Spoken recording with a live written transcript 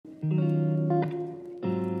I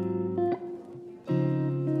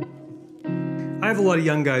have a lot of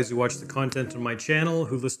young guys who watch the content on my channel,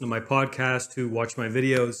 who listen to my podcast, who watch my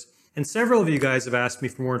videos, and several of you guys have asked me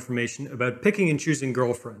for more information about picking and choosing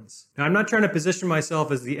girlfriends. Now, I'm not trying to position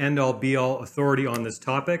myself as the end-all be-all authority on this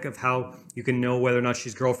topic of how you can know whether or not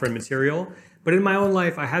she's girlfriend material, but in my own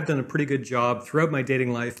life, I have done a pretty good job throughout my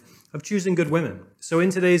dating life of choosing good women. So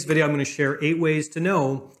in today's video, I'm going to share 8 ways to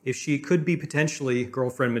know if she could be potentially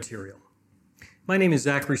girlfriend material. My name is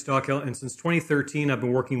Zachary Stockhill, and since 2013, I've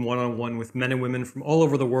been working one-on-one with men and women from all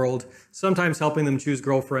over the world, sometimes helping them choose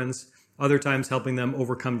girlfriends, other times helping them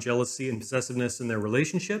overcome jealousy and possessiveness in their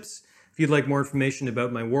relationships. If you'd like more information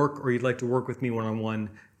about my work or you'd like to work with me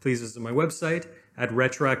one-on-one, please visit my website at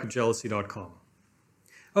retroactivejealousy.com.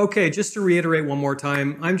 Okay, just to reiterate one more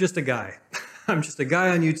time, I'm just a guy. I'm just a guy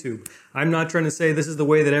on YouTube. I'm not trying to say this is the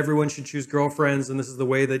way that everyone should choose girlfriends and this is the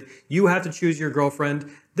way that you have to choose your girlfriend.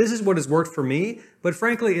 This is what has worked for me, but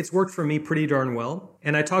frankly, it's worked for me pretty darn well.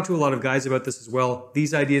 And I talk to a lot of guys about this as well.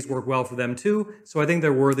 These ideas work well for them too, so I think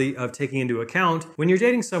they're worthy of taking into account when you're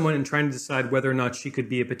dating someone and trying to decide whether or not she could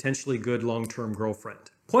be a potentially good long-term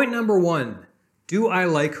girlfriend. Point number 1, do I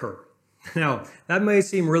like her? Now, that may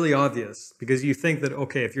seem really obvious because you think that,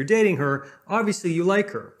 okay, if you're dating her, obviously you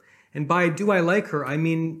like her. And by do I like her, I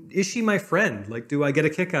mean, is she my friend? Like, do I get a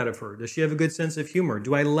kick out of her? Does she have a good sense of humor?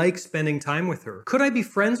 Do I like spending time with her? Could I be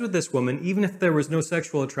friends with this woman even if there was no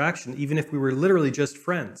sexual attraction, even if we were literally just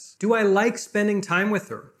friends? Do I like spending time with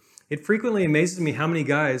her? It frequently amazes me how many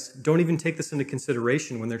guys don't even take this into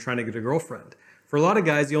consideration when they're trying to get a girlfriend. For a lot of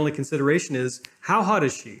guys, the only consideration is, how hot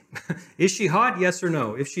is she? Is she hot? Yes or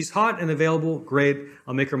no? If she's hot and available, great,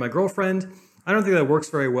 I'll make her my girlfriend. I don't think that works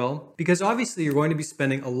very well because obviously you're going to be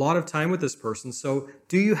spending a lot of time with this person. So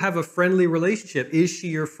do you have a friendly relationship? Is she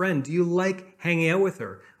your friend? Do you like hanging out with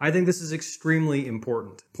her? I think this is extremely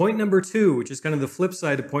important. Point number 2, which is kind of the flip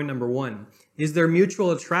side of point number 1, is there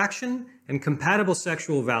mutual attraction and compatible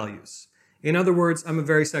sexual values? In other words, I'm a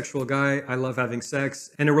very sexual guy. I love having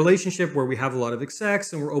sex. And a relationship where we have a lot of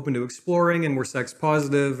sex and we're open to exploring and we're sex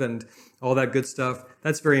positive and all that good stuff,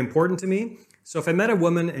 that's very important to me. So if I met a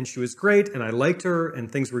woman and she was great and I liked her and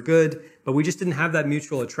things were good, but we just didn't have that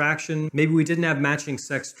mutual attraction, maybe we didn't have matching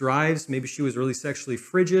sex drives, maybe she was really sexually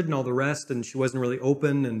frigid and all the rest and she wasn't really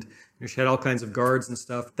open and she had all kinds of guards and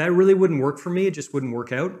stuff, that really wouldn't work for me. It just wouldn't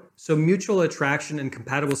work out. So mutual attraction and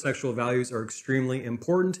compatible sexual values are extremely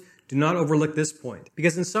important. Do not overlook this point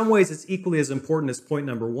because in some ways it's equally as important as point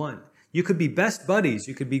number 1. You could be best buddies,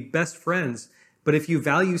 you could be best friends, but if you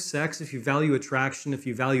value sex, if you value attraction, if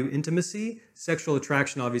you value intimacy, sexual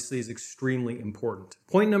attraction obviously is extremely important.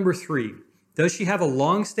 Point number 3, does she have a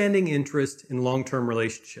long-standing interest in long-term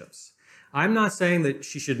relationships? I'm not saying that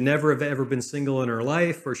she should never have ever been single in her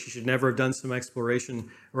life or she should never have done some exploration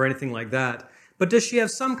or anything like that. But does she have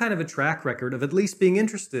some kind of a track record of at least being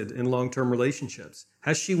interested in long-term relationships?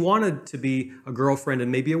 Has she wanted to be a girlfriend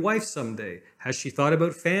and maybe a wife someday? Has she thought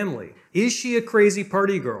about family? Is she a crazy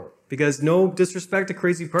party girl? Because no disrespect to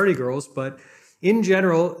crazy party girls, but in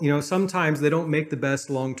general, sometimes they don't make the best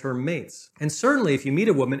long-term mates. And certainly if you meet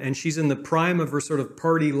a woman and she's in the prime of her sort of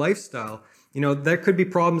party lifestyle, there could be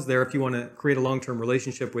problems there if you want to create a long-term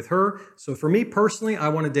relationship with her. So for me personally, I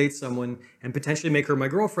want to date someone and potentially make her my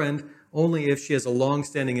girlfriend only if she has a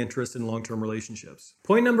long-standing interest in long-term relationships.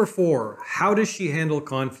 Point number 4, how does she handle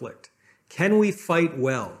conflict? Can we fight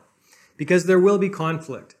well? Because there will be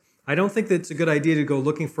conflict. I don't think that it's a good idea to go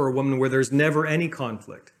looking for a woman where there's never any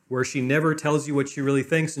conflict, where she never tells you what she really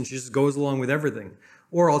thinks and she just goes along with everything.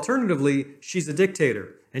 Or alternatively, she's a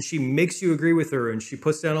dictator and she makes you agree with her and she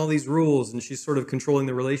puts down all these rules and she's sort of controlling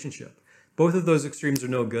the relationship. Both of those extremes are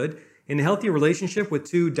no good. In a healthy relationship with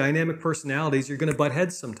 2 dynamic personalities, you're going to butt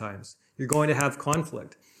heads sometimes. You're going to have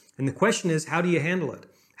conflict. And the question is, how do you handle it?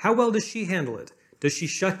 How well does she handle it? Does she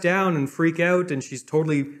shut down and freak out and she's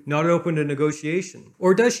totally not open to negotiation?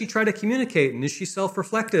 Or does she try to communicate and is she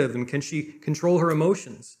self-reflective and can she control her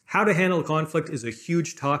emotions? How to handle conflict is a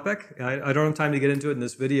huge topic. I don't have time to get into it in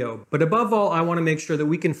this video. But above all, I want to make sure that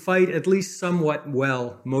we can fight at least somewhat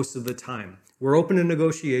well most of the time. We're open to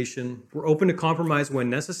negotiation. We're open to compromise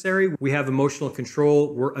when necessary. We have emotional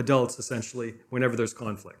control. We're adults, essentially, whenever there's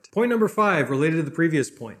conflict. Point number 5, related to the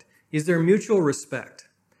previous point, is there mutual respect?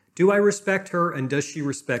 Do I respect her and does she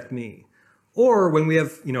respect me? Or when we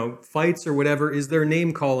have, fights or whatever, is there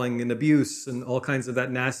name calling and abuse and all kinds of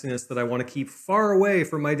that nastiness that I want to keep far away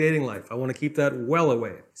from my dating life? I want to keep that well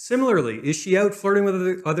away. Similarly, is she out flirting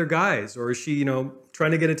with other guys? Or is she,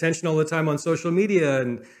 trying to get attention all the time on social media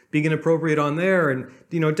and being inappropriate on there? And,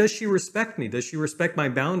 does she respect me? Does she respect my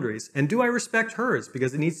boundaries? And do I respect hers?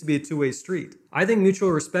 Because it needs to be a two-way street. I think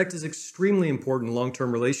mutual respect is extremely important in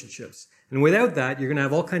long-term relationships. And without that, you're going to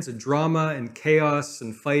have all kinds of drama and chaos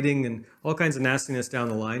and fighting and all kinds of nastiness down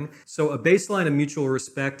the line. So a baseline of mutual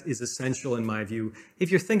respect is essential in my view if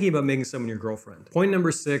you're thinking about making someone your girlfriend. Point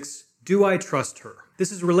number 6, do I trust her? This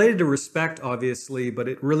is related to respect, obviously, but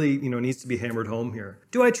it really, needs to be hammered home here.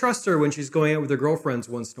 Do I trust her when she's going out with her girlfriends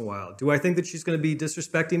once in a while? Do I think that she's going to be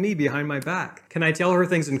disrespecting me behind my back? Can I tell her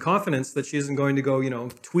things in confidence that she isn't going to go,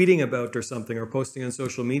 tweeting about or something or posting on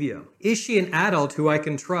social media? Is she an adult who I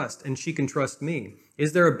can trust and she can trust me?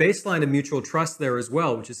 Is there a baseline of mutual trust there as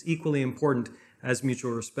well, which is equally important as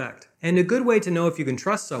mutual respect? And a good way to know if you can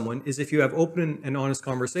trust someone is if you have open and honest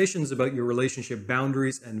conversations about your relationship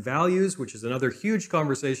boundaries and values, which is another huge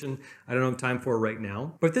conversation I don't have time for right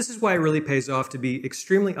now. But this is why it really pays off to be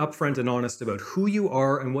extremely upfront and honest about who you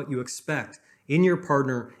are and what you expect in your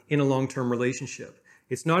partner in a long-term relationship.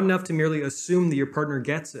 It's not enough to merely assume that your partner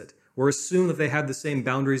gets it or assume that they have the same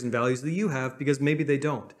boundaries and values that you have, because maybe they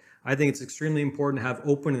don't. I think it's extremely important to have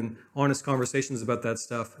open and honest conversations about that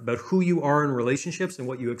stuff, about who you are in relationships and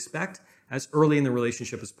what you expect as early in the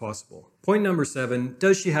relationship as possible. Point number 7,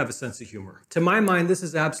 does she have a sense of humor? To my mind, this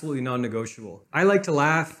is absolutely non-negotiable. I like to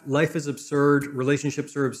laugh. Life is absurd.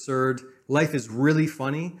 Relationships are absurd. Life is really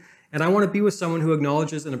funny. And I want to be with someone who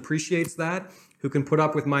acknowledges and appreciates that, who can put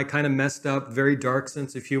up with my kind of messed up, very dark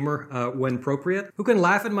sense of humor when appropriate, who can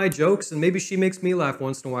laugh at my jokes, and maybe she makes me laugh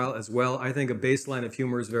once in a while as well. I think a baseline of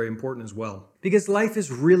humor is very important as well. Because life is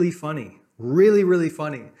really funny. Really, really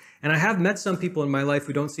funny. And I have met some people in my life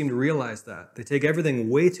who don't seem to realize that. They take everything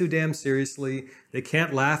way too damn seriously. They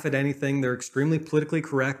can't laugh at anything. They're extremely politically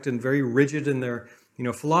correct and very rigid in their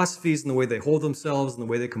philosophies and the way they hold themselves and the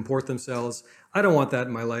way they comport themselves. I don't want that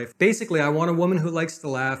in my life. Basically, I want a woman who likes to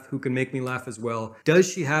laugh, who can make me laugh as well.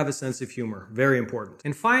 Does she have a sense of humor? Very important.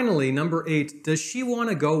 And finally, number 8, does she want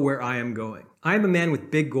to go where I am going? I am a man with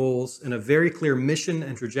big goals and a very clear mission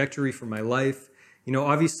and trajectory for my life.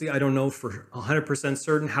 Obviously, I don't know for 100%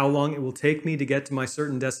 certain how long it will take me to get to my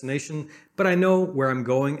certain destination, but I know where I'm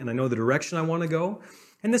going and I know the direction I want to go.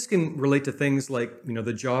 And this can relate to things like,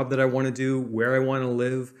 the job that I want to do, where I want to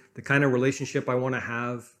live, the kind of relationship I want to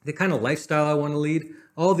have, the kind of lifestyle I want to lead.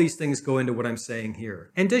 All these things go into what I'm saying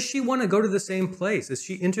here. And does she want to go to the same place? Is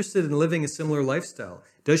she interested in living a similar lifestyle?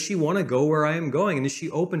 Does she want to go where I am going? And is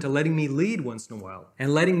she open to letting me lead once in a while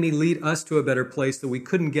and letting me lead us to a better place that we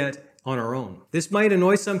couldn't get on our own? This might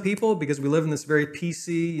annoy some people because we live in this very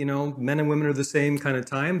PC, men and women are the same kind of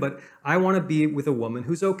time, but I want to be with a woman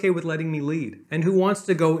who's okay with letting me lead and who wants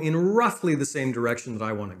to go in roughly the same direction that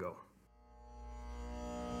I want to go.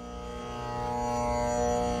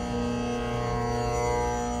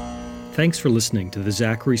 Thanks for listening to the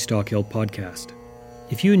Zachary Stockhill podcast.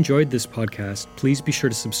 If you enjoyed this podcast, please be sure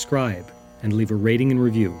to subscribe and leave a rating and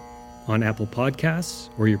review on Apple Podcasts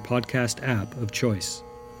or your podcast app of choice.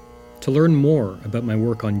 To learn more about my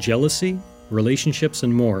work on jealousy, relationships,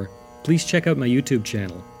 and more, please check out my YouTube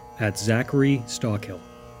channel at Zachary Stockhill.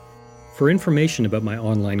 For information about my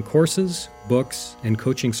online courses, books, and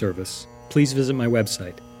coaching service, please visit my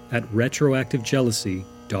website at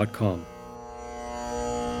retroactivejealousy.com.